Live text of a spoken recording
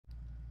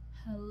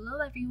Hello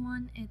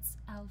everyone, it's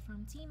Al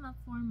from Team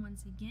UpForm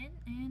once again,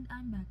 and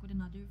I'm back with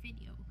another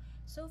video.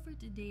 So for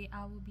today,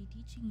 I will be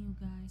teaching you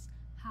guys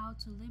how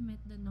to limit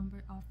the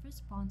number of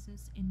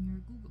responses in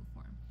your Google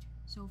form.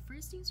 So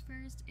first things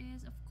first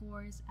is, of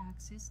course,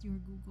 access your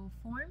Google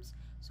Forms.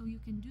 So you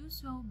can do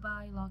so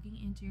by logging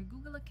into your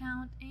Google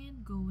account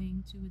and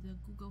going to the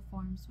Google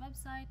Forms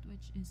website,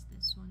 which is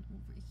this one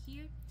over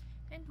here.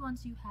 And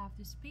once you have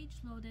this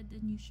page loaded,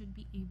 then you should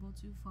be able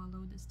to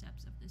follow the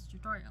steps of this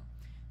tutorial.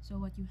 So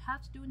what you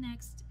have to do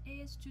next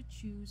is to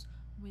choose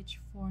which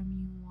form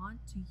you want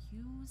to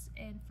use,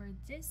 and for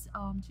this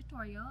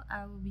tutorial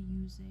I will be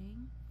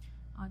using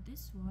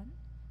this one,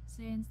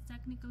 since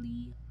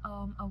technically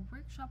a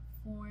workshop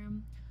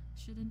form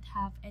shouldn't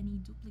have any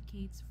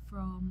duplicates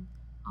from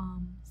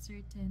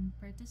certain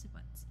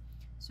participants.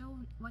 So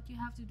what you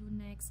have to do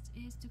next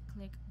is to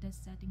click the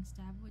settings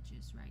tab, which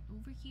is right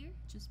over here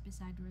just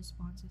beside the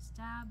responses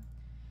tab.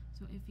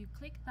 So if you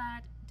click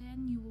that,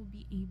 then you will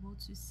be able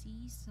to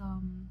see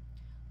some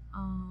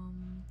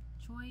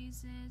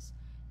choices,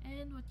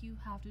 and what you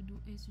have to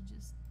do is to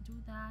just do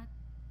that.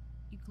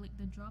 You click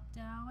the drop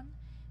down,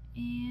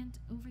 and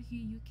over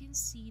here you can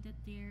see that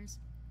there's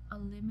a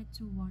limit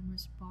to one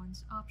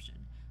response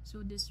option.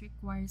 So this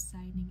requires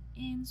signing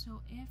in.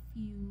 So if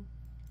you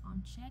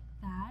check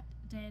that,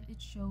 then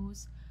it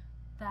shows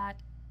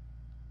that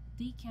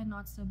they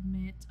cannot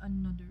submit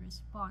another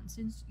response,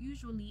 since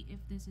usually if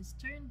this is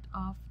turned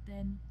off,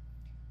 then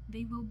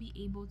they will be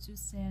able to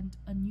send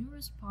a new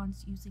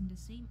response using the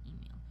same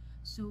email.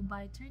 So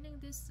by turning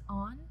this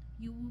on,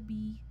 you will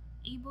be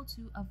able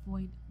to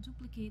avoid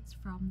duplicates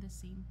from the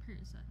same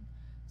person.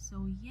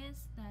 So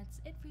yes, that's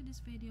it for this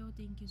video.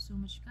 Thank you so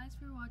much guys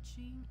for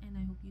watching, and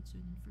I hope you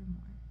tune in for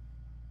more.